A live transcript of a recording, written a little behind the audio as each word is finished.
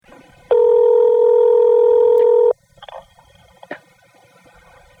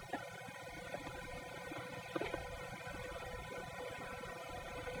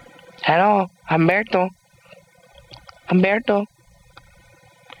Hello, Alberto. Alberto.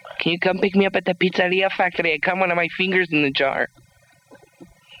 Can you come pick me up at the pizzeria factory? I cut one of my fingers in the jar.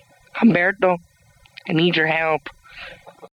 Alberto, I need your help.